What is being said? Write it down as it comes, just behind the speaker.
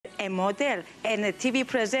a model and a TV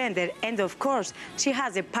presenter, and of course, she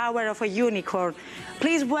has the power of a unicorn.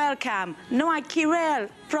 Please welcome Nόa Κιρέλ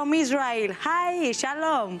from Israel. Hi,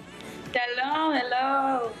 shalom. Shalom,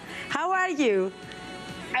 hello. How are you?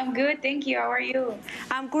 I'm good, thank you. How are you?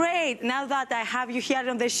 I'm great. Now that I have you here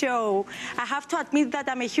on the show, I have to admit that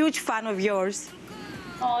I'm a huge fan of yours.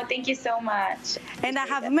 Oh, thank you so much. And I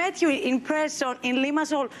have met you in person in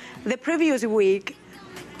Limassol the previous week.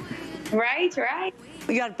 Right.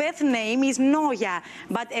 Your birth name is Noia,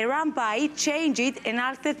 but a rabbi changed it and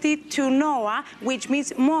altered it to Noah, which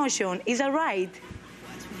means motion. Is that right?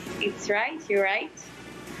 It's right, you're right.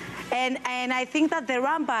 And I think that the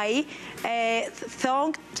rabbi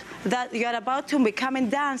thought that you are about to become a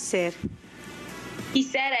dancer. He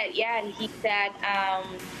said it, yeah. He said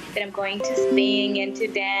that I'm going to sing and to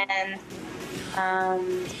dance.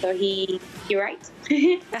 So you're right.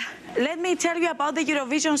 Let me tell you about the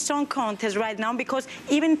Eurovision Song Contest right now, because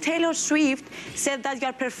even Taylor Swift said that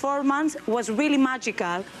your performance was really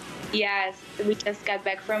magical. Yes, we just got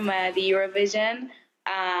back from the Eurovision,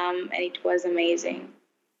 and it was amazing.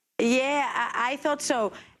 Yeah, I thought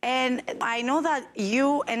so. And I know that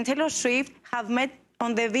you and Taylor Swift have met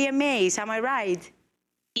on the VMAs, am I right?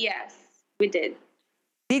 Yes, we did.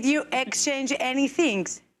 Did you exchange any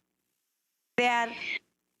things there?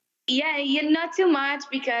 Yeah, not too much,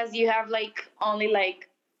 because you have only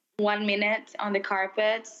 1 minute on the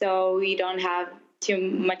carpet, so we don't have too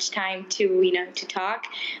much time to to talk.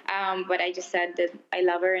 But I just said that I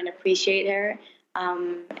love her and appreciate her.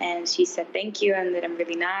 And she said thank you and that I'm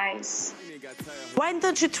really nice. Why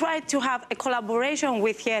don't you try to have a collaboration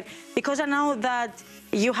with her? Because I know that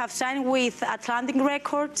you have signed with Atlantic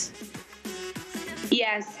Records.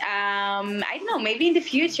 Yes, I don't know, maybe in the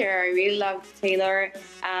future. I really love Taylor.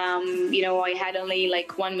 I had only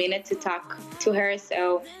 1 minute to talk to her,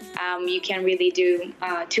 so you can't really do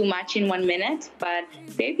too much in 1 minute, but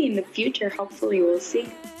maybe in the future, hopefully we'll see.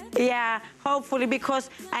 Yeah, hopefully, because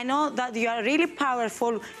I know that you are really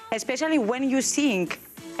powerful, especially when you sing,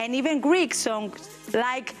 and even Greek songs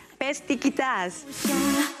like Πες τι κοιτάς.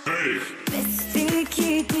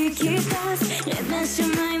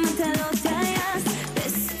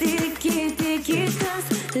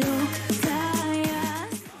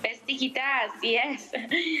 Yes.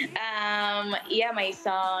 Yeah, my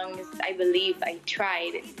songs, I believe I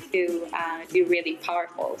tried to do really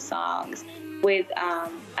powerful songs with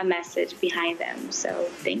a message behind them. So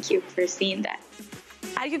thank you for seeing that.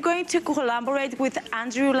 Are you going to collaborate with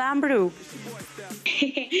Andrew Lambrou?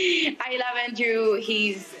 I love Andrew.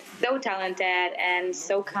 He's so talented and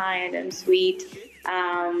so kind and sweet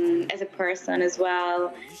as a person as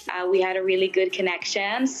well. We had a really good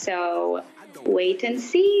connection, so wait and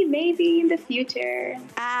see, maybe in the future.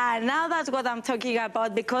 Now that's what I'm talking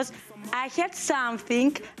about, because I heard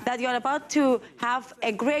something that you're about to have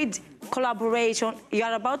a great collaboration.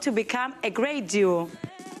 You're about to become a great duo.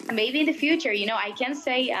 Maybe in the future, I can't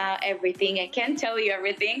say everything. I can't tell you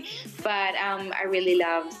everything, but I really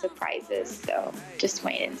love surprises, so just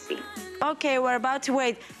wait and see. Okay, we're about to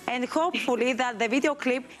wait, and hopefully that the video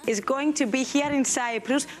clip is going to be here in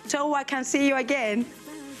Cyprus, so I can see you again.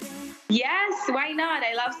 Yes, why not?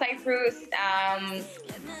 I love Cyprus,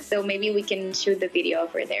 so maybe we can shoot the video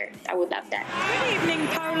over there. I would love that. Good evening,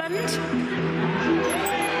 Poland.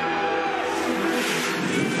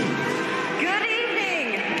 Good evening.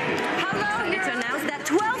 Hello, here to announce that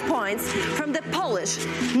 12 points from the Polish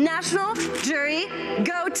national jury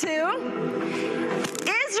go to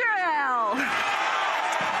Israel.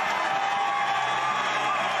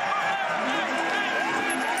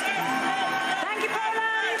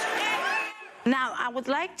 Now, I would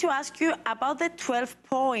like to ask you about the 12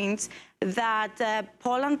 points that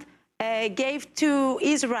Poland gave to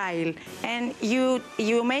Israel. And you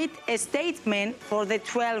made a statement for the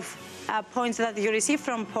 12 points that you received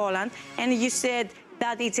from Poland, and you said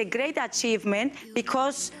that it's a great achievement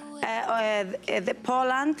because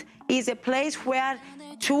Poland is a place where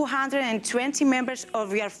 220 members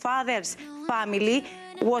of your father's family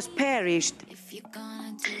was perished.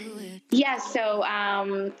 Yes, so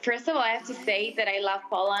first of all, I have to say that I love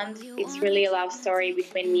Poland. It's really a love story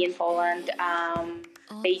between me and Poland.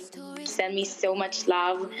 They sent me so much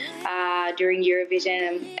love during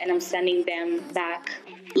Eurovision, and I'm sending them back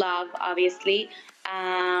love, obviously.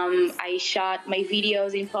 I shot my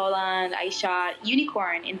videos in Poland. I shot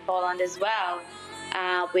Unicorn in Poland as well.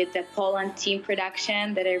 with the Poland team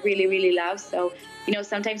production that I really, really love. So, you know,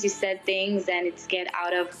 sometimes you said things and it's get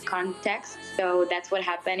out of context. So that's what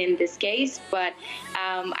happened in this case. But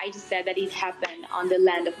I just said that it happened on the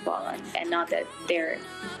land of Poland and not that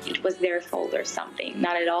it was their fault or something.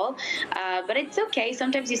 Not at all. But it's okay.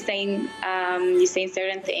 Sometimes you're saying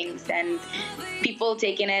certain things and people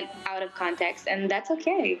taking it out of context, and that's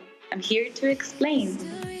okay. I'm here to explain.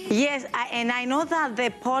 Yes, and I know that the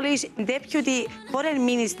Polish deputy foreign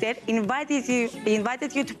minister invited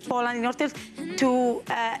you to Poland in order to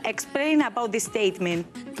explain about this statement.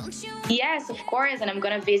 Yes, of course, and I'm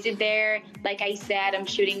going to visit there. Like I said, I'm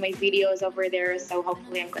shooting my videos over there, so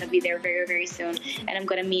hopefully I'm going to be there very, very soon. And I'm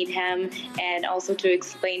going to meet him and also to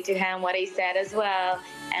explain to him what I said as well.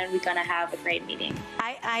 And we're going to have a great meeting.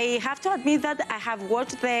 I have to admit that I have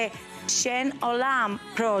watched the Shen Olam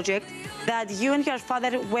project that you and your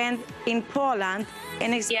father went in Poland,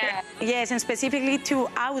 and yes, and specifically to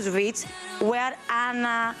Auschwitz, where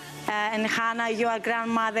Anna and Hannah, your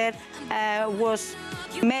grandmother, was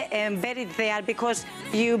buried there because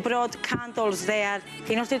you brought candles there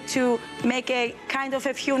in order to make a kind of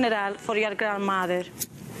a funeral for your grandmother.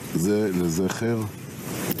 זה לזכר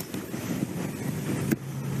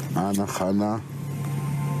אנה חנה,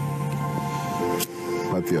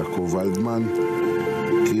 בת יעקב ולדמן,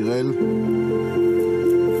 קירל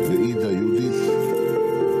ועידה יהודית,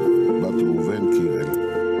 בת ראובן קירל.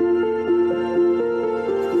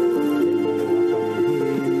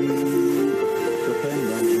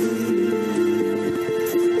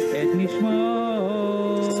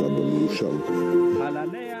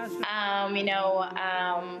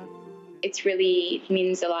 It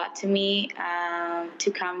means a lot to me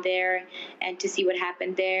to come there and to see what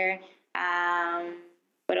happened there.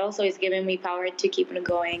 But also it's given me power to keep on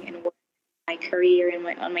going and work my career and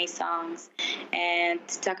on my songs and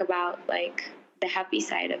to talk about like the happy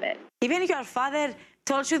side of it. Even your father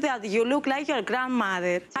told you that you look like your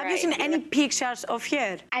grandmother. Have you seen any pictures of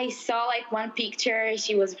her? I saw like one picture.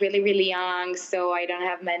 She was really, really young, so I don't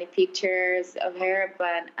have many pictures of her,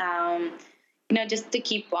 but you know, just to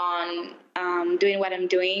keep on doing what I'm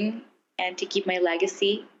doing and to keep my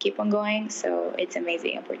legacy keep on going. So it's an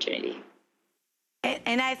amazing opportunity.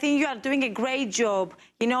 And I think you are doing a great job.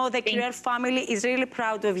 You know, the Kirill family is really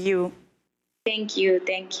proud of you. Thank you.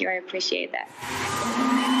 Thank you. I appreciate that.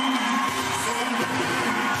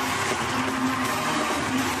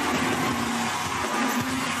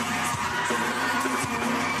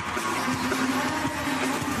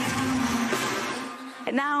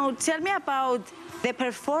 Now, tell me about the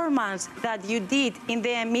performance that you did in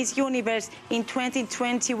the Miss Universe in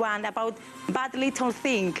 2021 about Bad Little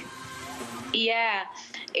Thing. Yeah,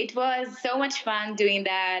 it was so much fun doing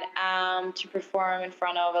that, to perform in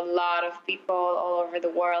front of a lot of people all over the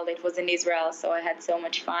world. It was in Israel, so I had so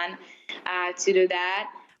much fun to do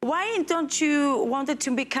that. Why don't you wanted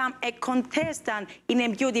to become a contestant in a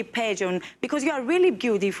beauty pageant? Because you are really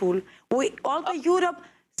beautiful. All the Europe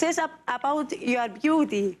says about your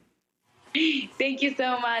beauty. Thank you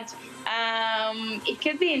so much. It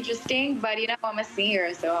could be interesting, but you know, I'm a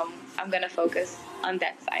singer, so I'm going to focus on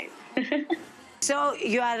that side. So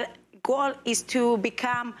your goal is to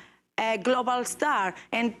become a global star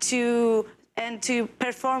and to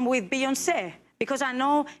perform with Beyoncé, because I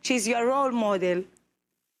know she's your role model.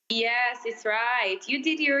 Yes, it's right. You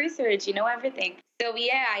did your research. You know everything. So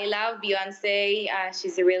yeah, I love Beyoncé.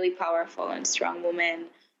 She's a really powerful and strong woman.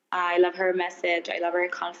 I love her message. I love her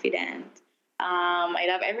confidence. I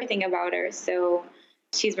love everything about her. So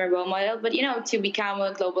she's my role model. But, you know, to become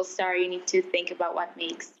a global star, you need to think about what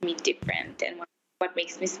makes me different and what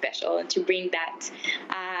makes me special, and to bring that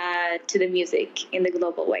to the music in the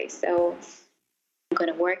global way. So I'm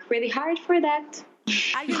going to work really hard for that.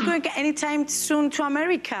 Are you going anytime soon to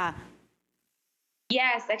America?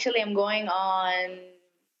 Yes, actually, I'm going on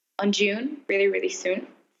June, really, really soon,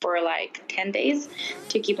 for like 10 days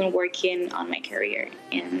to keep on working on my career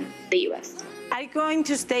in the U.S. Are you going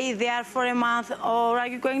to stay there for a month, or are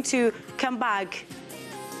you going to come back?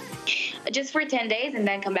 Just for 10 days and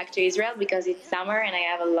then come back to Israel because it's summer and I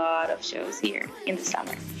have a lot of shows here in the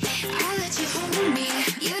summer. I'll let you hold me,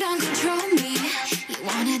 you don't control me. You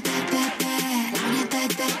want it that bad, bad, want it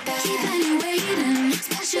that bad, bad. Keep me waiting,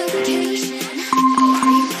 special occasion. Oh,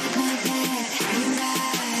 are you bad, bad, are you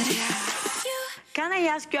bad? Can I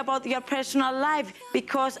ask you about your personal life?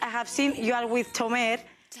 Because I have seen you are with Tomer,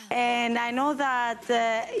 and I know that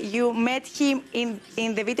you met him in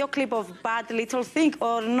the video clip of Bad Little Thing,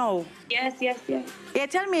 or no? Yes. Yeah,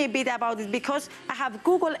 tell me a bit about it, because I have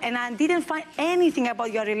Googled and I didn't find anything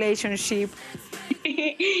about your relationship.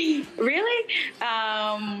 Really?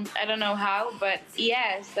 I don't know how, but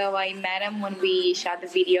yeah. So I met him when we shot the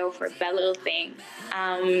video for Bad Little Thing.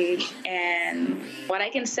 And what I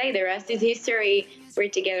can say, the rest is history. We're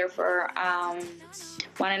together for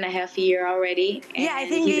 1.5 years already. Yeah, I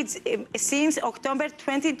think it's since October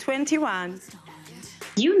 2021.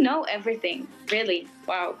 You know everything, really.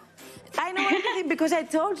 Wow. I know everything because I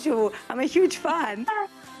told you. I'm a huge fan.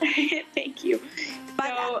 Thank you.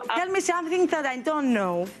 But So, tell me something that I don't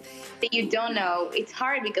know. that you don't know. It's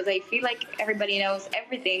hard because I feel like everybody knows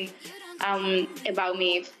everything about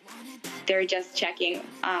me if they're just checking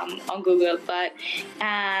on Google. But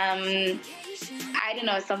I don't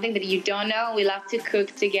know, something that you don't know. We love to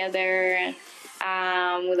cook together.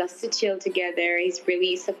 We love to chill together. He's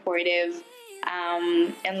really supportive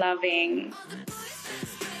and loving.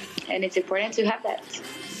 And it's important to have that.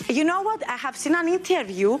 You know what? I have seen an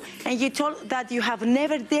interview and you told that you have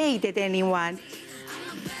never dated anyone.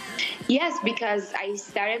 Yes, because I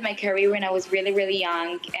started my career when I was really, really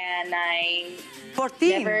young, and I 14.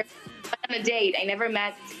 never went on a date. I never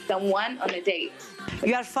met someone on a date.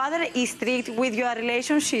 Your father is strict with your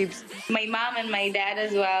relationships. My mom and my dad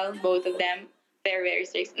as well, both of them, they're very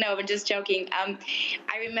strict. No, but just joking. I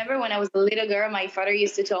remember when I was a little girl, my father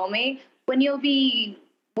used to tell me, when you'll be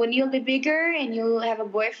bigger and you'll have a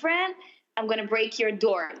boyfriend, I'm gonna break your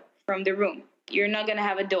door from the room. You're not gonna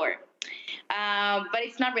have a door. But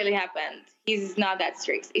it's not really happened. He's not that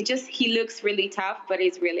strict. It just, he looks really tough, but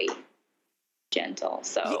he's really gentle.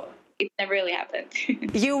 So it never really happened.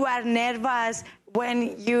 You were nervous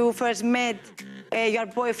when you first met your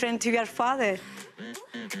boyfriend to your father.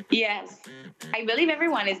 Yes. I believe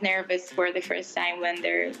everyone is nervous for the first time when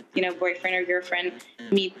their, boyfriend or girlfriend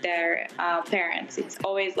meet their parents. It's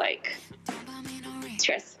always like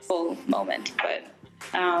stressful moment, but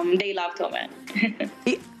they love Toma.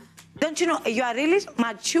 Don't you know, you are really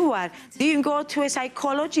mature. Do you go to a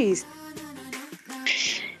psychologist?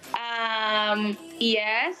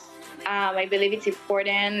 Yes. I believe it's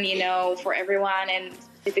important, for everyone, and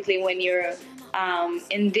specifically when you're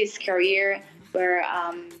in this career where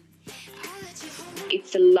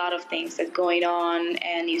it's a lot of things that's going on,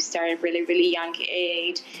 and you start at really, really young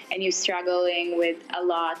age, and you're struggling with a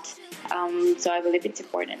lot. So I believe it's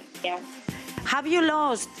important. Yeah. Have you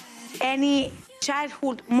lost any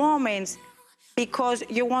childhood moments because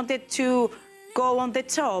you wanted to go on the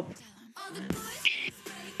top?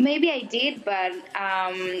 Maybe I did, but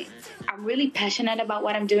I'm really passionate about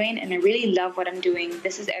what I'm doing, and I really love what I'm doing.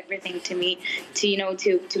 This is everything to me,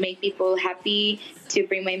 to make people happy, to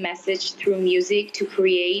bring my message through music, to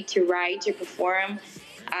create, to write, to perform.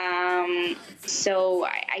 So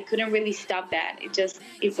I couldn't really stop that.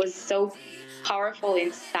 It was so powerful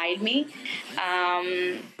inside me.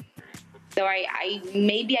 So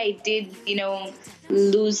maybe I did,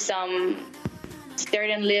 lose some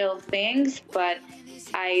certain little things, but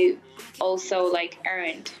I also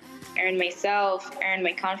earned myself, earned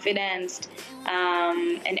my confidence,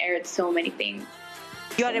 and earned so many things.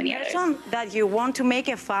 You are a person that you want to make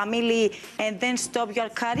a family and then stop your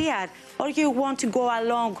career, or you want to go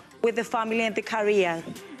along with the family and the career?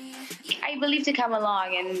 I believe to come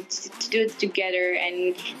along and to do it together.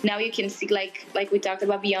 And now you can see, like we talked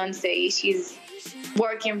about Beyonce, she's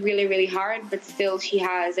working really, really hard, but still she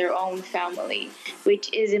has her own family,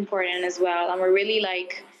 which is important as well. I'm a really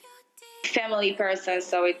family person,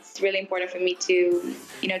 so it's really important for me to,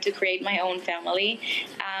 to create my own family.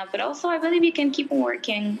 But also I believe you can keep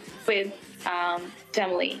working with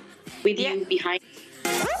family with you behind.